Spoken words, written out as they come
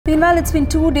Meanwhile, it's been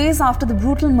 2 days after the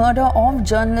brutal murder of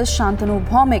journalist Shantanu.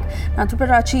 Now,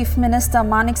 Tripura Chief Minister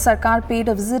Manik Sarkar paid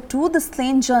a visit to the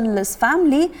slain journalist's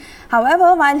family.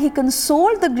 However, while he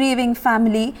consoled the grieving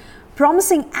family,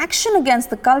 promising action against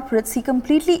the culprits, he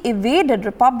completely evaded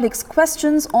Republic's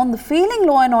questions on the failing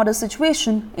law and order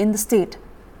situation in the state.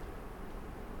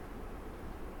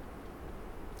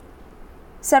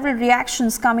 Several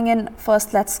reactions coming in.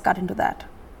 First, let's cut into that.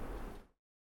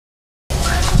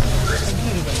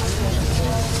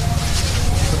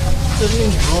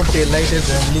 In broad daylight, a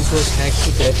journalist was hacked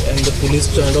to death and the police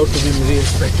turned out to be very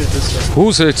respected this time.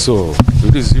 Who said so?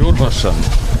 It is your version.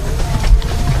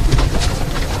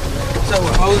 So,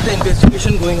 how is the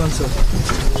investigation going on, sir?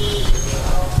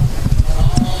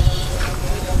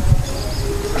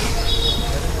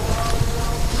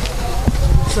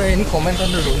 Sir, any comment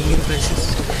on the Rohingya crisis?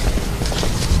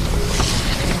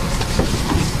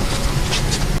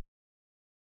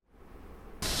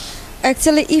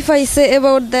 Actually, if I say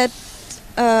about that,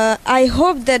 I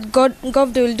hope that God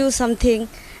will do something,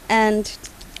 and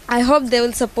I hope they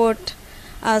will support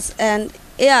us. And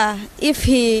yeah, if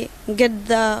he get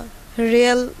the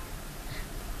real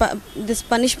this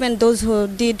punishment, those who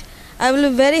did, I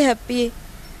will be very happy,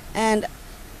 and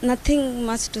nothing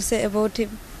much to say about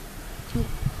him.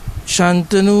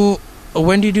 Shantanu,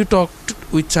 when did you talk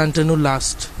with Shantanu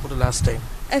for the last time?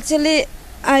 Actually,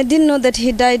 I didn't know that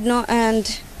he died, no,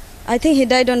 and I think he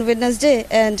died on Wednesday,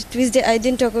 and Tuesday I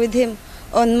didn't talk with him.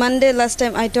 On Monday last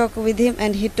time I talked with him,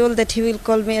 and he told that he will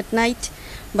call me at night,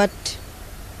 but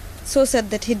so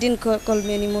sad that he didn't call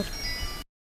me anymore.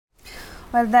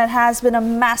 Well, there has been a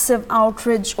massive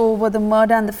outrage over the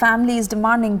murder, and the family is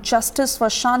demanding justice for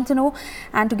Shantanu.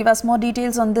 And to give us more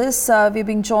details on this, we're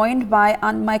being joined by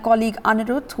my colleague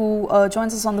Anirudh, who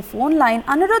joins us on the phone line.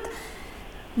 Anirudh,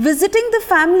 visiting the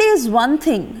family is one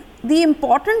thing. The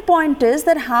important point is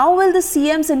that how will the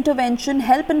CM's intervention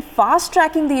help in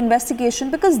fast-tracking the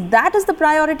investigation, because that is the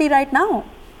priority right now.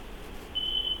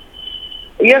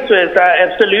 Yes,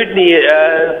 absolutely.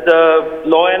 The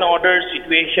law and order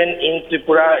situation in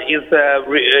Tripura is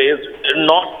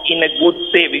not in a good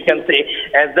state, we can say,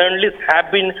 as journalists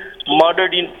have been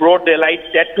murdered in broad daylight,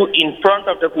 that too in front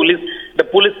of the police. The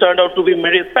police turned out to be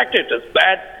mere spectators.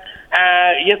 But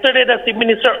yesterday, the Chief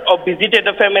Minister visited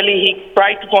the family. He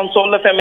tried to console the family.